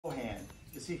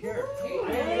Is he here?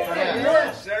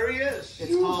 Yes, there he is.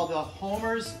 It's called the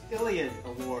Homer's Iliad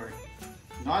Award.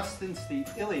 Not since the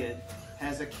Iliad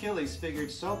has Achilles figured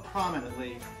so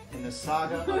prominently in the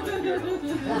saga of the hero.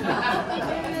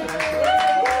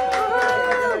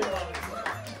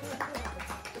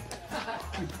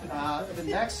 The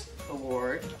next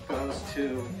award goes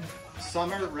to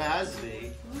Summer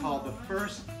Rasby, called the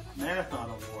First Marathon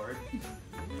Award.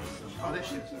 Oh, there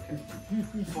she is, okay.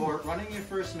 For running your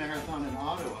first marathon in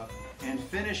Ottawa and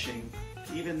finishing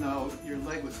even though your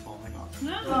leg was falling off.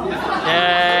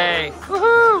 Yay!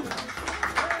 Woohoo!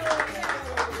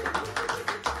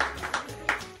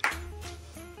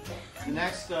 The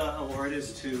next award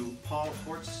is to Paul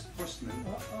Forstman.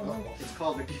 It's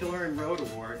called the Killer and Road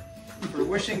Award for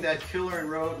wishing that Killer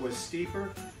and Road was steeper,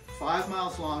 5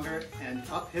 miles longer, and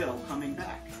uphill coming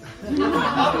back.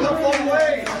 Uphill one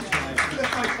way.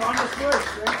 That's my fondest wish.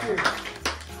 Thank you.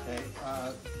 Okay,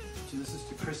 so this is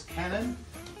to Chris Kennan.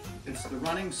 It's the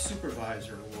Running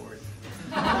Supervisor Award.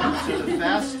 To the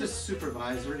fastest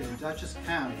supervisor in Dutchess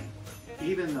County,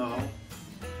 even though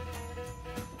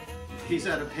he's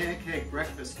at a pancake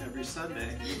breakfast every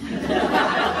Sunday.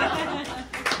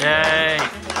 Yay!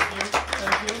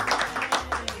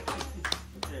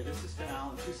 Okay, this is to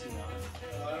Alan Tucson, I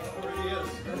don't know where he is.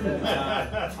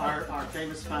 our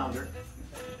famous founder.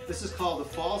 This is called the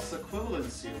False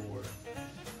Equivalency Award.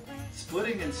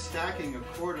 Splitting and stacking a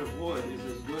cord of wood is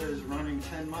as good as running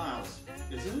 10 miles,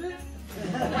 isn't it?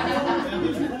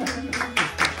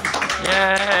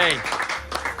 Yay!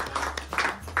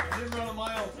 I didn't run a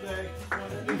mile today.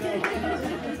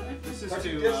 This is But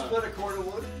you to did split a cord of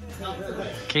wood?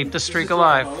 Keep the this streak is to our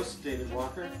alive. host, David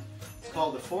Walker. It's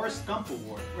called the Forrest Gump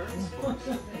Award. Where is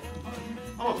Forrest?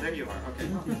 Oh, there you are. Okay.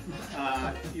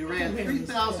 You ran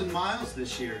 3,000 miles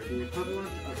this year, the equivalent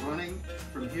of running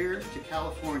from here to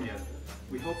California.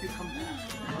 We hope you come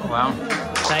back. Wow.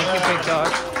 Thank you, Big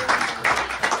Dog.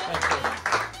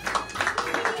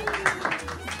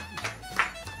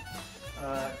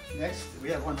 Next, we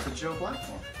have one for Joe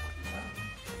Blackmore.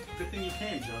 Good thing you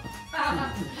came, Joe.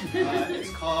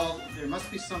 It's called There Must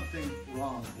Be Something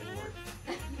Wrong Award.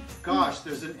 Gosh,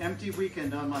 there's an empty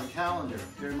weekend on my calendar.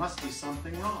 There must be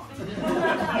something wrong.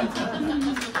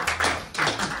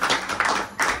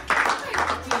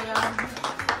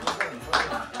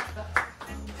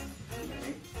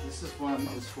 Okay, this one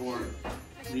is for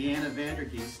Leanna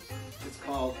Vandergeest. It's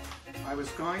called I Was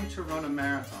Going to Run a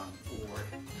Marathon Award.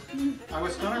 I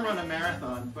was going to run a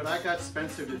marathon, but I got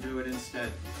Spencer to do it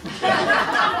instead.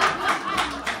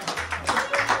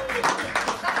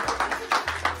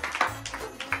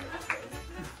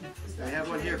 I have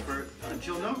one here for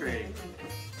Jill Nogrady.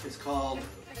 It's called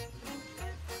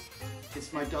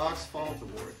It's My Dog's Fault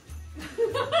Award.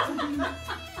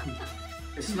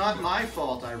 It's not my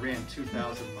fault I ran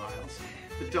 2,000 miles.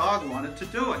 The dog wanted to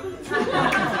do it.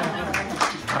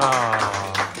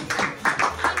 Oh.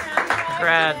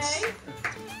 Congrats.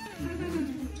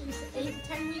 He's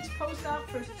 10 weeks post-op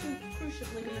for 2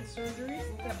 cruciate ligament surgeries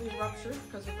that we ruptured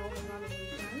because of rolling around in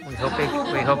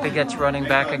the We hope he gets running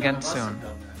back again soon.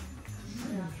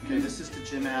 Okay, this is to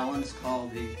Jim Allen. It's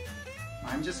called the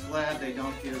I'm Just Glad They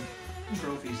Don't Give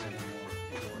Trophies Anymore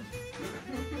Award.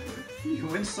 You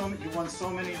won so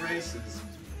many races.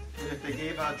 If they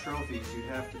gave out trophies, you'd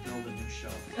have to build a new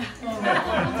shelf.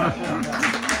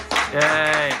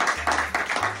 Yay!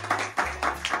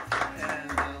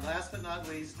 And last but not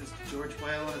least is to George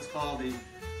Whalen. It's called the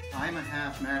I'm a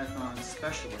Half Marathon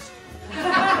Specialist.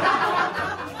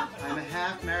 I'm a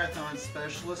half marathon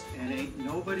specialist, and ain't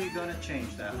nobody gonna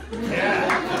change that.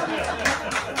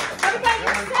 What about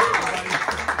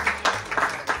yourself?